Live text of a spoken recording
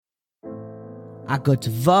a good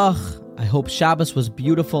vach. I hope Shabbos was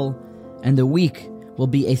beautiful and the week will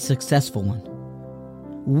be a successful one.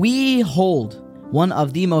 We hold one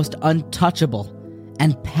of the most untouchable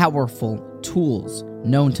and powerful tools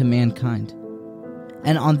known to mankind.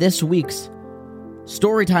 And on this week's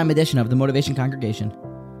Storytime edition of the Motivation Congregation,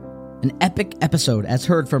 an epic episode as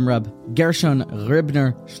heard from Reb Gershon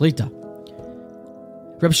Ribner Shlita.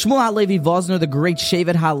 Reb Shmuel Halevi Wosner, the great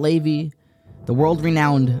Shevet Halevi, the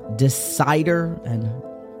world-renowned decider and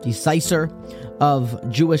decisor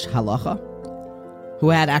of Jewish halacha, who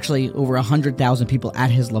had actually over 100,000 people at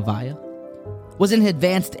his levaya, was in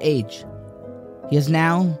advanced age. He is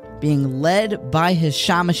now being led by his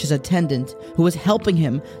shamash, his attendant, who is helping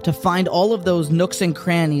him to find all of those nooks and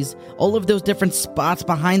crannies, all of those different spots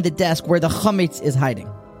behind the desk where the chametz is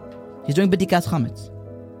hiding. He's doing bedikas chametz.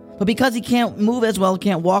 But because he can't move as well,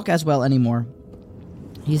 can't walk as well anymore,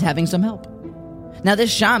 he's having some help. Now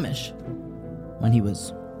this shamash, when he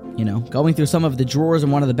was, going through some of the drawers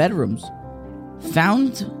in one of the bedrooms,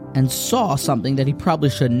 found and saw something that he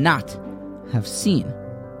probably should not have seen.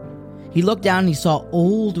 He looked down and he saw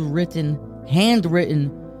handwritten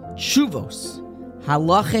shuvos,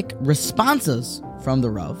 halachic responses from the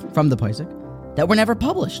Rav, from the Paisik, that were never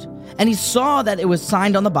published. And he saw that it was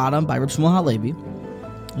signed on the bottom by Reb Shmuel Halevi,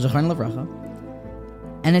 Zecharna Levracha,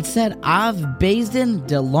 and it said, Av Bezdin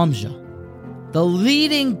de Lomja, the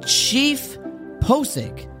leading chief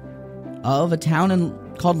posek of a town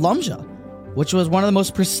called Lomja, which was one of the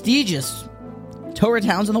most prestigious Torah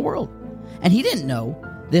towns in the world. And he didn't know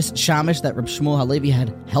this shamash that Reb Shmuel Halevi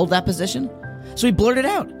had held that position. So he blurted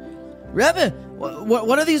out, Rebbe,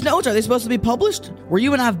 what are these notes? Are they supposed to be published? Were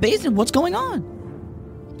you in Av Bezdin? What's going on?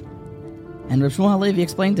 And Reb Shmuel Halevi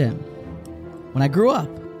explained to him, when I grew up,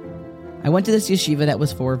 I went to this yeshiva that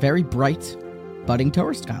was for very bright, budding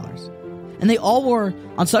Torah scholars. And they all were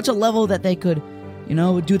on such a level that they could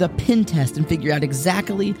do the pin test and figure out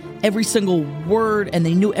exactly every single word, and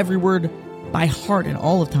they knew every word by heart in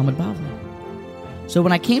all of Talmud Bavli. So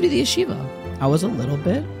when I came to the yeshiva, I was a little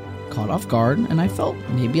bit caught off guard, and I felt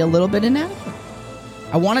maybe a little bit inadequate.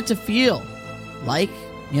 I wanted to feel like,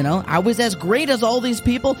 I was as great as all these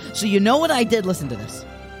people. So you know what I did? Listen to this.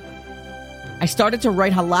 I started to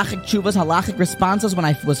write halachic tshuvas, halachic responses when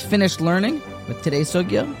I was finished learning with today's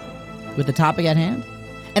sugya, with the topic at hand,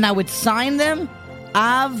 and I would sign them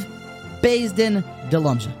Av Bezdin de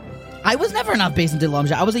Lomja. I was never an Av Bezdin de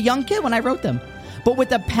Lomja. I was a young kid when I wrote them. But with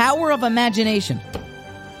the power of imagination,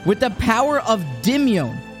 with the power of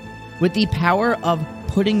dimyon, with the power of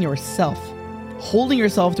putting yourself, holding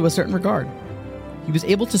yourself to a certain regard, he was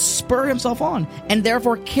able to spur himself on and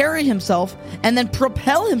therefore carry himself and then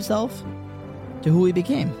propel himself to who he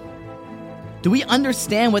became. Do we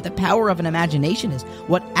understand what the power of an imagination is?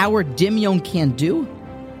 What our dimyon can do?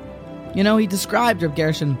 He described Reb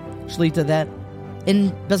Gershon Shlita that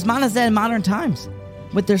in Bazman Hazeh, in modern times,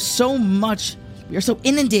 but there's so much, we are so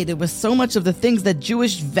inundated with so much of the things that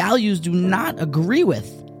Jewish values do not agree with.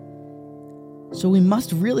 So we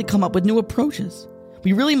must really come up with new approaches.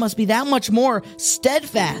 We really must be that much more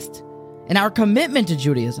steadfast in our commitment to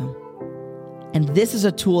Judaism. And this is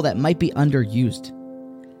a tool that might be underused.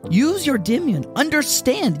 Use your dimyon.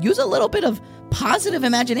 Understand. Use a little bit of positive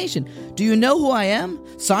imagination. Do you know who I am?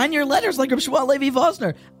 Sign your letters like Reb Shmuel Halevi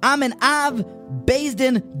Wosner. I'm an Av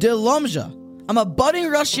Bezdin de Lomja. I'm a budding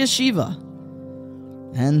Rosh Yeshiva.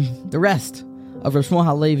 And the rest of Reb Shmuel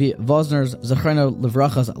Halevi Wosner's Zecharna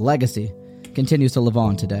Levracha's legacy continues to live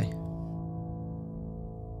on today.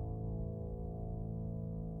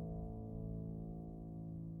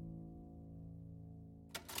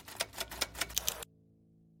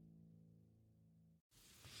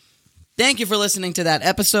 Thank you for listening to that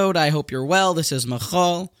episode. I hope you're well. This is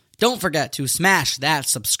Michal. Don't forget to smash that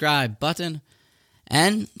subscribe button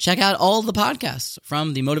and check out all the podcasts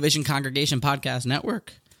from the Motivation Congregation Podcast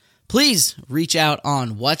Network. Please reach out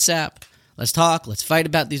on WhatsApp. Let's talk. Let's fight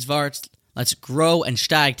about these varts. Let's grow and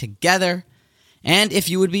steig together. And if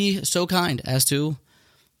you would be so kind as to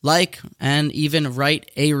like and even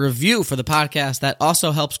write a review for the podcast, that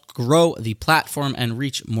also helps grow the platform and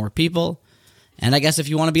reach more people. And I guess if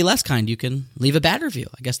you want to be less kind, you can leave a bad review.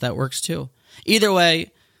 I guess that works too. Either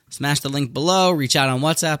way, smash the link below, reach out on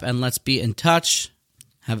WhatsApp, and let's be in touch.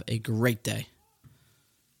 Have a great day.